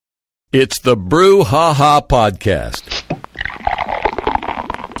It's the Brew Ha Ha Podcast.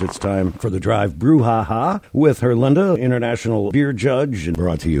 It's time for the Drive Brew Ha Ha with Herlinda, international beer judge, and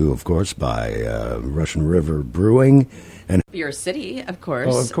brought to you, of course, by Russian River Brewing. And Beer City, of course.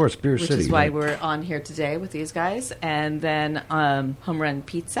 Oh, of course, Beer City. Which is why we're on here today with these guys. And then Home Run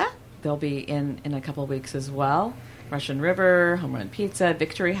Pizza. They'll be in a couple of weeks as well. Russian River, Home Run Pizza,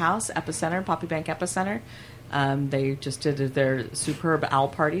 Victory House, Epicenter, Poppy Bank Epicenter. They just did their superb owl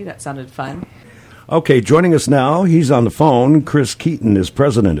party. That sounded fun. Okay, joining us now, he's on the phone. Chris Keaton is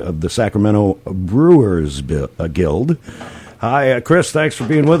president of the Sacramento Brewers Guild. Hi, Chris. Thanks for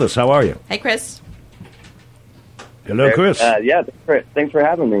being with us. How are you? Hey, Chris. Hello, Chris. Thanks for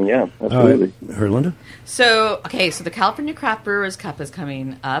having me. Yeah, absolutely. Herlinda? So the California Craft Brewers Cup is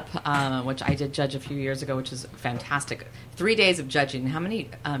coming up, which I did judge a few years ago, which is fantastic. 3 days of judging. How many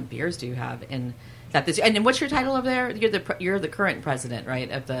beers do you have in that this year? And what's your title over there? You're the current president,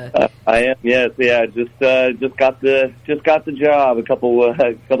 right? Of the I am. Yes. Yeah. Just got the job a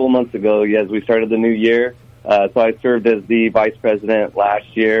couple months ago. Yes, we started the new year. So I served as the vice president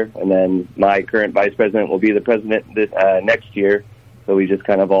last year, and then my current vice president will be the president next year. So we just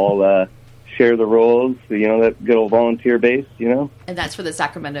kind of all share the roles, that good old volunteer base, And that's for the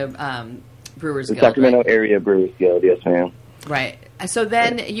Sacramento Brewers Guild, Sacramento right? Area Brewers Guild, yes, ma'am. Right. So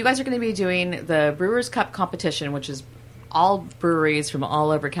then you guys are going to be doing the Brewers Cup competition, which is all breweries from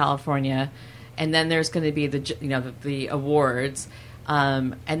all over California, and then there's going to be the awards.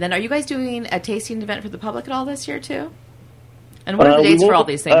 And then are you guys doing a tasting event for the public at all this year, too? And what are the dates for all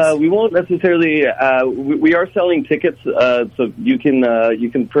these things? We won't necessarily. We are selling tickets, so you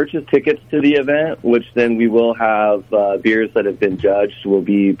can purchase tickets to the event, which then we will have beers that have been judged will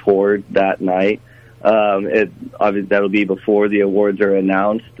be poured that night. Obviously that'll be before the awards are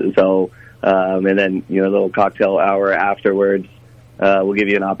announced. So, and then the little cocktail hour afterwards, we'll give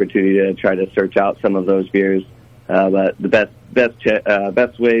you an opportunity to try to search out some of those beers. But the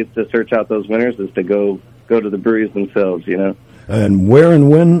best ways to search out those winners is to go to the breweries themselves, And where and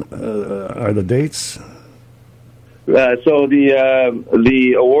when are the dates? So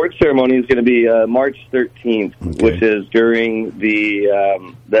the award ceremony is going to be March 13th, okay, which is during the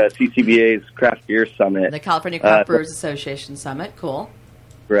CCBS Craft Beer Summit. The California Craft Brewers Association Summit. Cool.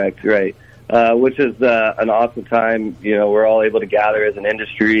 Correct, right. Which is an awesome time. We're all able to gather as an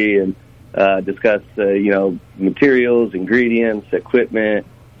industry and discuss, materials, ingredients, equipment,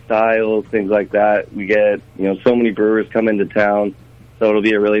 styles, things like that. We get, so many brewers come into town, so it'll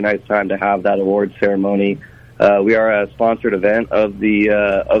be a really nice time to have that award ceremony. We are a sponsored event of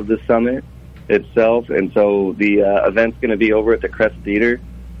the summit itself, and so the event's going to be over at the Crest Theater,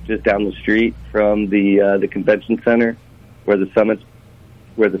 just down the street from the convention center, where the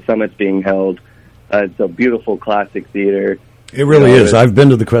summit's being held. It's a beautiful, classic theater. It really is. I've been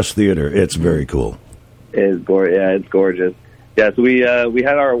to the Crest Theater. It's very cool. It's gorgeous. Yeah, so we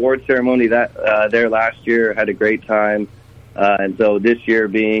had our award ceremony there last year. Had a great time, and so this year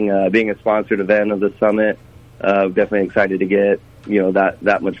being a sponsored event of the summit, definitely excited to get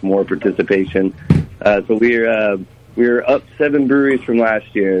that much more participation. So we're up 7 breweries from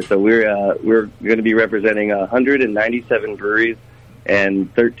last year. So we're going to be representing 197 breweries and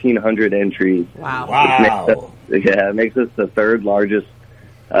 1,300 entries. Wow! It makes us the third largest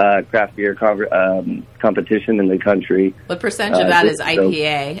craft beer competition in the country. What percentage of that is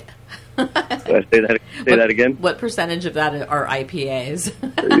IPA? Say that again. What percentage of that are IPAs?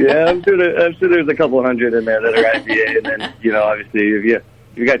 Yeah, I'm sure there's a couple hundred in there that are IPA, and then obviously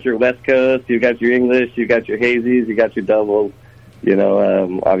you got your West Coast, you got your English, you got your hazies, you got your doubles.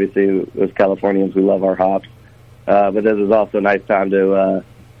 Obviously as Californians we love our hops, but this is also a nice time to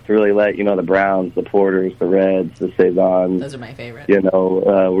really let the browns, the porters, the reds, the saisons. Those are my favorite.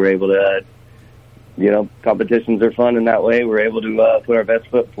 We're able to. Competitions are fun in that way. We're able to put our best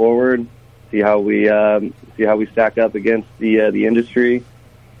foot forward, see how we stack up against the industry,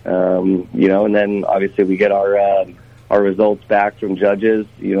 and then obviously we get our results back from judges.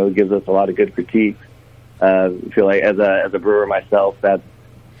 It gives us a lot of good critiques. I feel like as a brewer myself, that's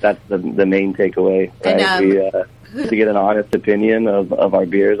the main takeaway. Right? And, to get an honest opinion of our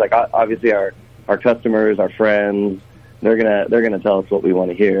beers. Like obviously our customers, our friends, they're gonna tell us what we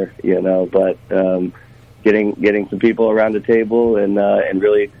want to hear, But getting some people around the table and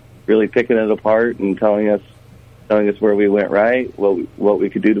really picking it apart and telling us where we went right, what we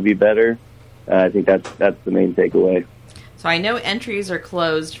could do to be better. I think that's the main takeaway. So I know entries are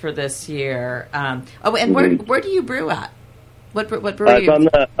closed for this year. Where do you brew at? What brewery? So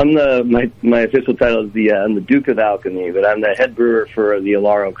my official title is I'm the Duke of Alchemy, but I'm the head brewer for the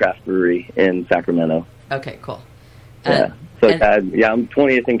Alaro Craft Brewery in Sacramento. Okay, cool. Yeah. So I'm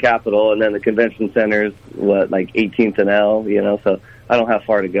 20th in Capitol, and then the convention center's like 18th in L. So I don't have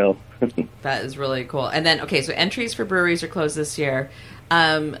far to go. That is really cool. And then so entries for breweries are closed this year.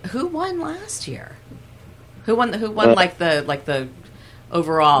 Who won last year? Who won like the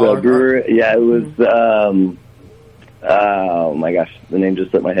overall? The brewer, it was. Oh my gosh, the name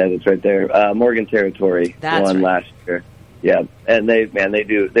just slipped my head. It's right there. Morgan Territory won last year. Yeah, and they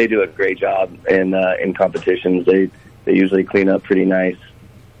do a great job in competitions. They usually clean up pretty nice.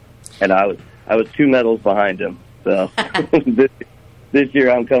 And I was 2 medals behind him. So this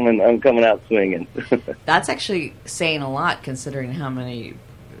year I'm coming out swinging. That's actually saying a lot considering how many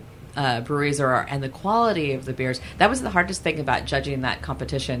breweries there are and the quality of the beers. That was the hardest thing about judging that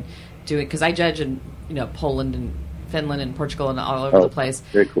competition, because I judge in Poland and Finland and Portugal and all over the place.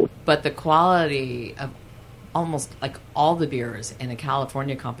 Very cool. But the quality of almost like all the beers in a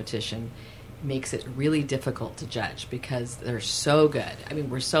California competition makes it really difficult to judge because they're so good. I mean,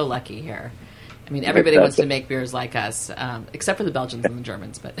 we're so lucky here. I mean, everybody wants to make beers like us, except for the Belgians and the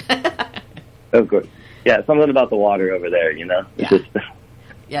Germans. But of course, yeah, something about the water over there,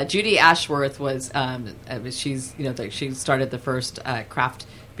 Yeah, Judy Ashworth was. She's she started the first craft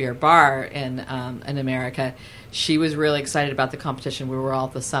beer bar in America. She was really excited about the competition. We were all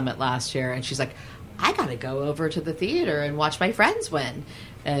at the summit last year, and she's like, I got to go over to the theater and watch my friends win.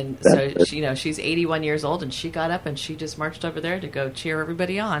 And so she's 81 years old, and she got up and she just marched over there to go cheer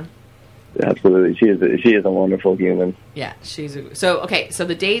everybody on. Absolutely, she is a wonderful human. Yeah, so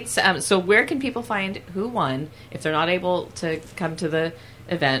the dates. So where can people find who won if they're not able to come to the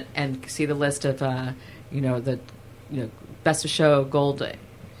event and see the list of best of show, gold,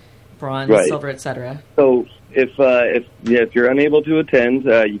 bronze, silver, etc. So if you're unable to attend,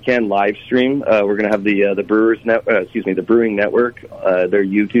 you can live stream. We're going to have the the Brewing Network. Their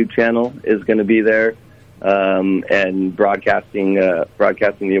YouTube channel is going to be there, and broadcasting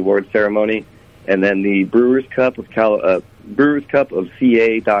the award ceremony, and then the Brewers Cup of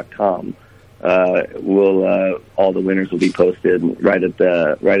CA.com. All the winners will be posted right at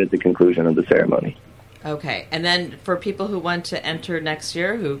the conclusion of the ceremony. Okay, and then for people who want to enter next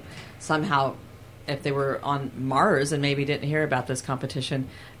year, who somehow, if they were on Mars and maybe didn't hear about this competition,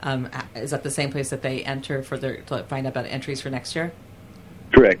 is that the same place that they enter to find out about entries for next year?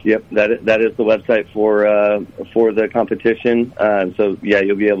 Correct. Yep, that is the website for the competition. So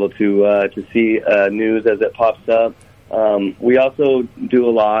you'll be able to see news as it pops up. We also do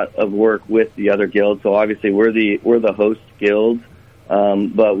a lot of work with the other guilds. So obviously we're the host guild.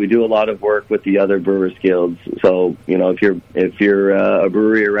 But we do a lot of work with the other brewers guilds. So, if you're a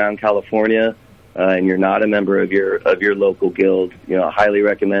brewery around California and you're not a member of your local guild, I highly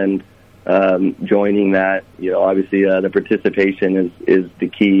recommend joining that. Obviously the participation is the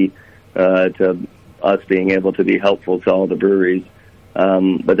key to us being able to be helpful to all the breweries.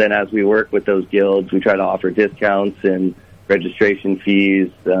 But then as we work with those guilds, we try to offer discounts and registration fees,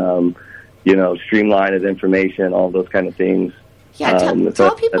 streamline of information, all those kind of things. Yeah,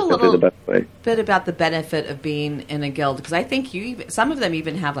 tell people a little bit about the benefit of being in a guild, because I think some of them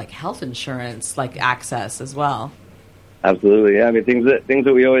even have like health insurance, like access as well. Absolutely, yeah. I mean, things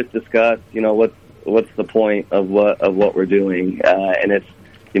that we always discuss. What's the point of what we're doing? And it's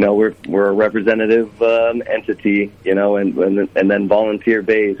we're a representative entity, and then volunteer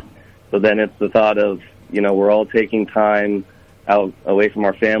based. So then it's the thought of we're all taking time out away from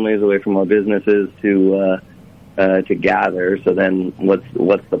our families, away from our businesses to gather. So then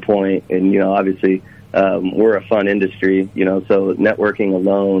what's the point? And obviously we're a fun industry, so networking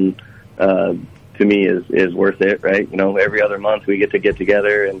alone to me is worth it, right? Every other month we get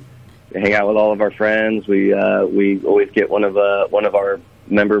together and hang out with all of our friends. We always get one of our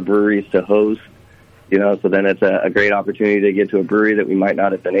member breweries to host, so then it's a great opportunity to get to a brewery that we might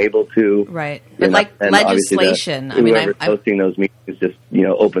not have been able to. Right. But like legislation, whoever's hosting those meetings just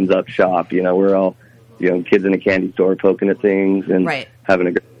opens up shop. We're all kids in a candy store poking at things and having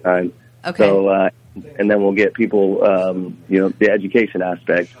a great time. Okay. So, and then we'll get people, the education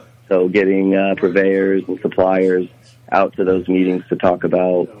aspect. So getting purveyors and suppliers out to those meetings to talk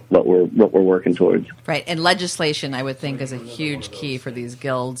about what we're working towards. Right. And legislation, I would think, is a huge key for these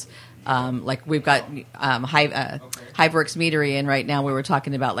guilds. Like we've got Hiveworks Meadery in right now. We were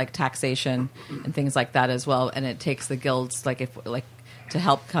talking about like taxation and things like that as well. And it takes the guilds to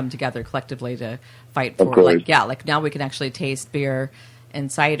help come together collectively to fight for now we can actually taste beer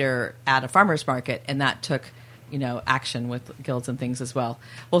and cider at a farmer's market, and that took action with guilds and things as well.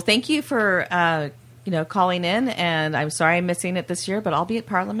 Well, thank you for calling in, and I'm sorry I'm missing it this year, but I'll be at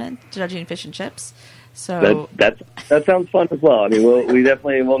Parliament judging fish and chips. So that sounds fun as well. I mean, we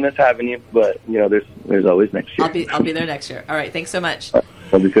definitely will miss having you, but there's always next year. I'll be there next year. All right, thanks so much.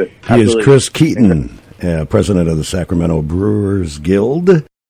 That'll be good. He is Chris Keaton, president of the Sacramento Brewers Guild.